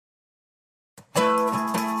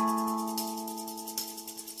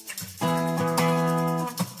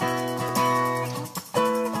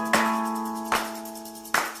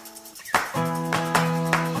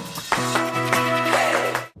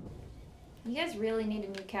guys really need a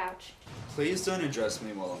new couch. Please don't address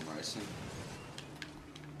me while I'm racing.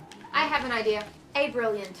 I have an idea. A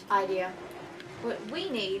brilliant idea. What we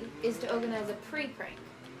need is to organise a pre-prank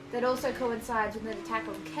that also coincides with an attack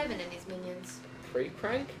on Kevin and his minions.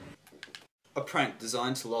 Pre-prank? A prank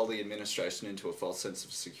designed to lull the administration into a false sense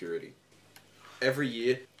of security. Every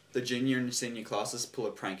year, the junior and senior classes pull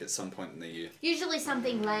a prank at some point in the year. Usually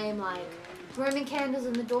something lame like Roman candles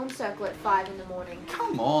in the dorm circle at 5 in the morning.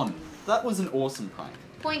 Come on! That was an awesome prank.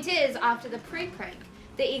 Point is, after the pre-prank,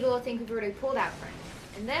 the Eagle will think we've already pulled that prank,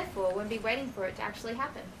 and therefore won't be waiting for it to actually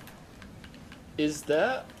happen. Is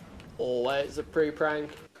there always a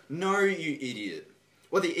pre-prank? No, you idiot.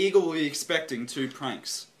 Well, the Eagle will be expecting 2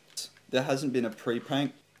 pranks. There hasn't been a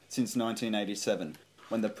pre-prank since 1987,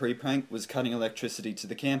 when the pre-prank was cutting electricity to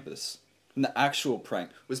the campus. And the actual prank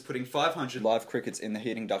was putting 500 live crickets in the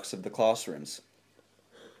heating ducts of the classrooms.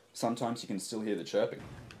 Sometimes you can still hear the chirping.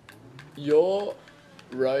 Your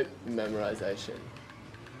rote memorization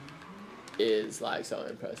is like so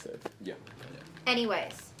impressive. Yeah.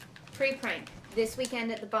 Anyways, pre-prank, this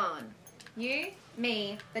weekend at the barn. You,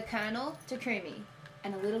 me, the Colonel, Takumi,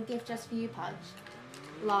 and a little gift just for you, Pudge.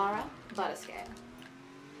 Lara, Butterscale.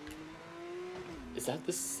 Is that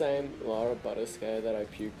the same Lara Butterscale that I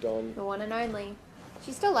puked on? The one and only.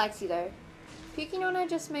 She still likes you though. Puking on her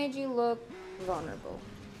just made you look vulnerable.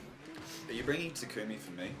 Are you bringing Takumi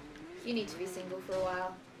for me? You need to be single for a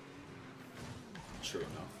while. True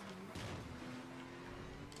enough.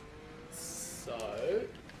 So,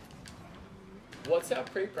 what's our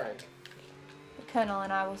pre-prank? The Colonel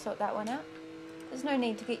and I will sort that one out. There's no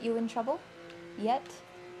need to get you in trouble. Yet.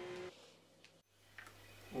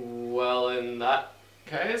 Well, in that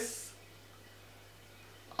case,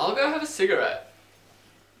 I'll go have a cigarette.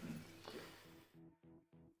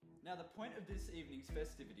 Now the point of this evening's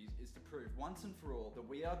festivities is to prove once and for all that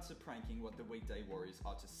we are to pranking what the weekday warriors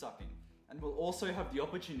are to sucking, and we'll also have the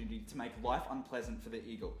opportunity to make life unpleasant for the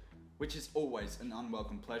Eagle, which is always an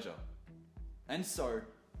unwelcome pleasure. And so,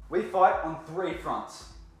 we fight on 3 fronts.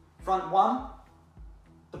 Front 1,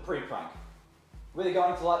 the pre-prank. We're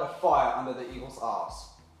going to light a fire under the Eagle's arse.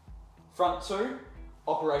 Front 2,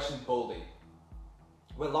 Operation Baldy,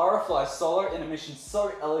 where Lara flies solo in a mission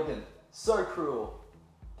so elegant, so cruel,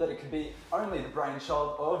 that it could be only the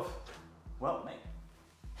brainchild of, well, me.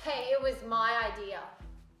 Hey, it was my idea.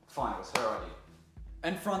 Fine, it was her idea.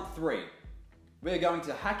 And Front 3, we're going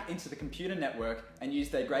to hack into the computer network and use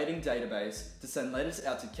their grading database to send letters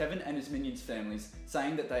out to Kevin and his minions' families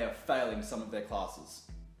saying that they are failing some of their classes.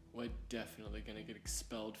 We're definitely gonna get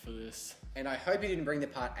expelled for this. And I hope you didn't bring the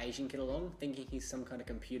part Asian kid along thinking he's some kind of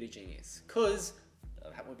computer genius, cause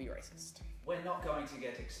that would be racist. We're not going to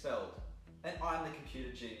get expelled. And I'm the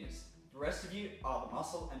computer genius. The rest of you are the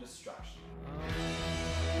muscle and distraction.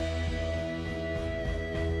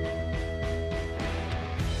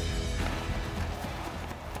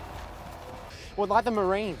 We're like the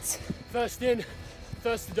Marines. First in,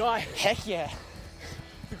 first to die. Heck yeah.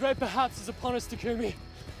 The great perhaps is upon us, Takumi.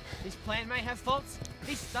 This plan may have faults,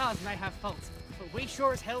 these stars may have faults, but we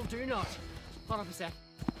sure as hell do not. Hold on a sec.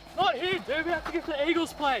 Not here, dude. We have to get to the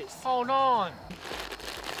Eagle's place. Hold on.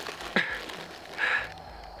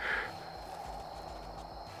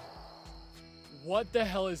 What the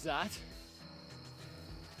hell is that?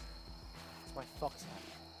 It's my fox hat.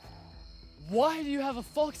 Why do you have a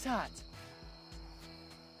fox hat?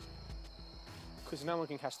 Cause no one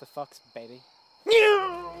can catch the fox, baby.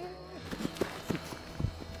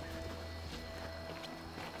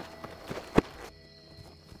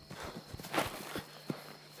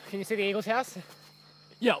 Can you see the Eagle's house?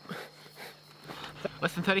 Yep.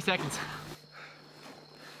 Less than 30 seconds.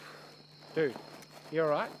 Dude, you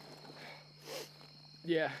alright?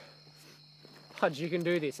 Yeah. Pudge, you can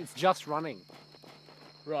do this. It's just running.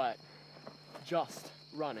 Right. Just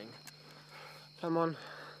running. Come on.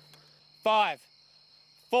 5,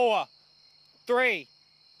 4, 3,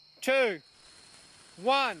 2,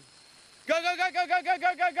 1. Go, go, go, go, go, go,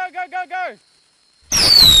 go, go, go, go, go, go!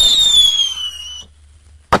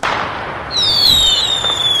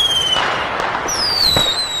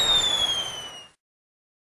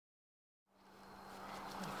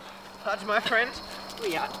 Pudge, my friend,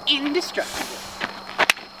 we are indestructible.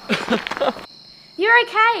 You're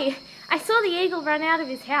okay. I saw the Eagle run out of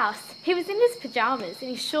his house. He was in his pajamas and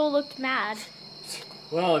he sure looked mad.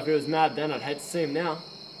 Well, if he was mad then, I'd hate to see him now.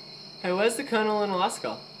 Hey, where's the Colonel in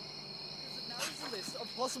Alaska? There's a list of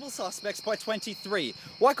possible suspects by 23.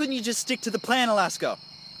 Why couldn't you just stick to the plan, Alaska?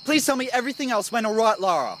 Please tell me everything else went alright,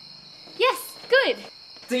 Lara. Yes, good.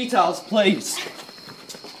 Details, please.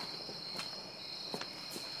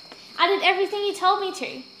 I did everything you told me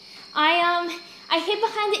to. I hid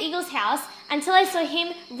behind the eagle's house until I saw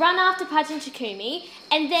him run after Pudge and Takumi,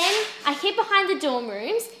 and then I hid behind the dorm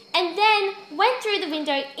rooms, and then went through the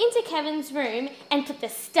window into Kevin's room and put the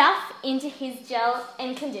stuff into his gel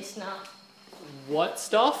and conditioner. What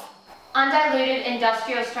stuff? Undiluted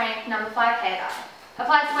industrial strength number 5 hair dye.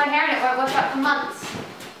 Applied to my hair and it won't wash up for months.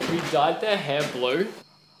 We dyed their hair blue?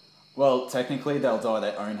 Well, technically they'll dye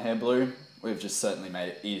their own hair blue. We've just certainly made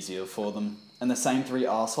it easier for them. And the same 3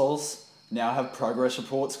 assholes now have progress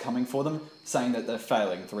reports coming for them saying that they're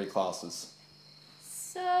failing 3 classes.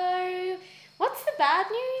 So, what's the bad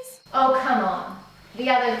news? Oh, come on. The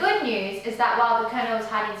other good news is that while the Colonel was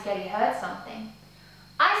hiding Sketty heard something.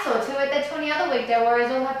 I saw to it that 20 other weekday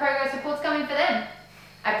warriors all had progress reports coming for them.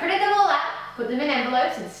 I printed them all out, put them in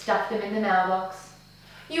envelopes and stuffed them in the mailbox.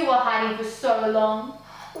 You were hiding for so long.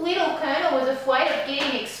 Little Colonel was afraid of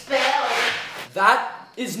getting expelled. That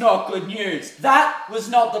is not good news. That was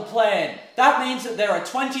not the plan. That means that there are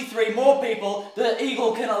 23 more people that the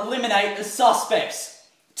Eagle can eliminate as suspects.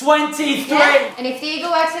 23! Yeah, and if the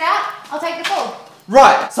Eagle works it out, I'll take the call.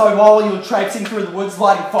 Right, so while you were traipsing through the woods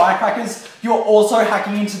lighting firecrackers, you were also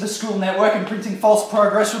hacking into the school network and printing false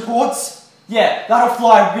progress reports? Yeah, that'll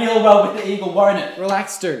fly real well with the Eagle, won't it?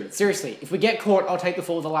 Relax, dude. Seriously, if we get caught, I'll take the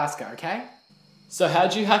fall of Alaska, okay? So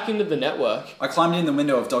how'd you hack into the network? I climbed in the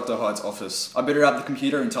window of Dr. Hyde's office. I booted up the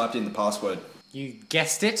computer and typed in the password. You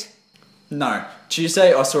guessed it? No,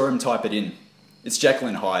 Tuesday I saw him type it in. It's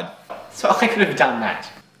Jekyll Hyde. So I could have done that.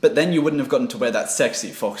 But then you wouldn't have gotten to wear that sexy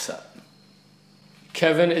fox hat.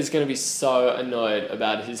 Kevin is going to be so annoyed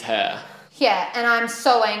about his hair. Yeah, and I'm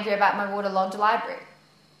so angry about my waterlogged library.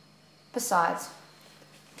 Besides,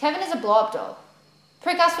 Kevin is a blow-up doll.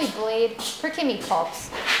 Prick us, we bleed. Prick him, he pops.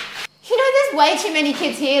 You know, there's way too many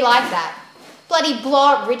kids here like that. Bloody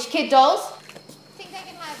blow-up rich kid dolls. Think they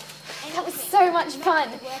can have... That was so much fun.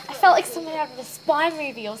 I felt like someone out of a spy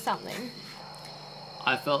movie or something.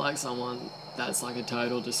 I felt like someone that's like a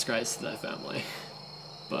total disgrace to their family.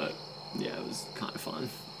 But yeah, it was kind of fun.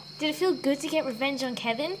 Did it feel good to get revenge on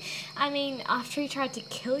Kevin? I mean, after he tried to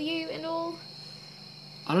kill you and all?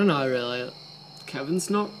 I don't know really. Kevin's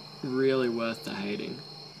not really worth the hating.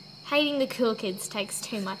 Hating the cool kids takes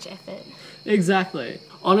too much effort. Exactly.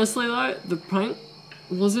 Honestly though, the prank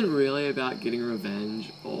wasn't really about getting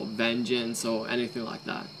revenge or vengeance or anything like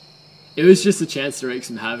that. It was just a chance to wreak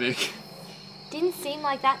some havoc. Didn't seem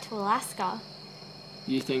like that to Alaska.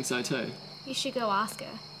 You think so too? You should go ask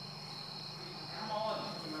her.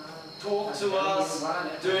 Talk to us,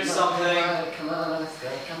 do something. Come on,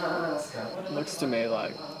 let's go. Looks to me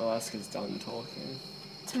like Alaska's done talking.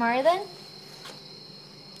 Tomorrow then?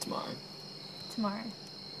 Tomorrow. Tomorrow.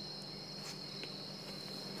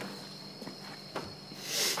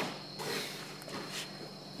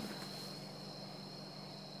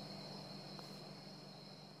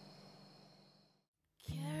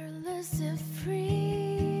 Careless and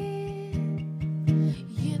free,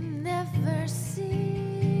 you never see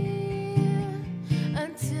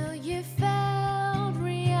until you felt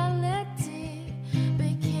reality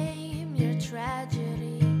became your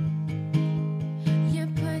tragedy. You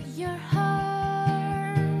put your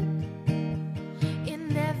heart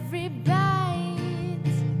in every bite.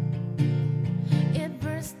 It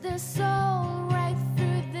burst the soul right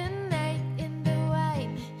through the night. In the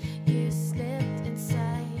white, you slipped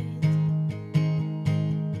inside.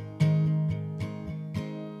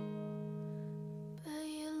 But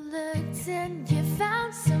you looked and you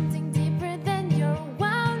found something deeper than your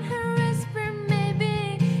wound. Her whisper may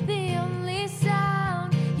be the only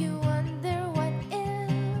sound. You wonder what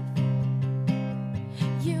if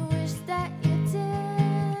you wish that you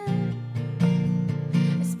did.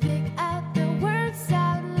 Speak out the words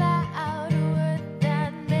out loud. Would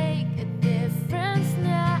that make a difference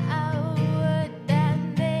now? Would that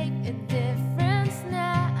make a difference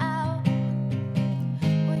now?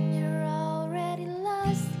 When you're already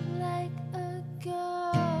lost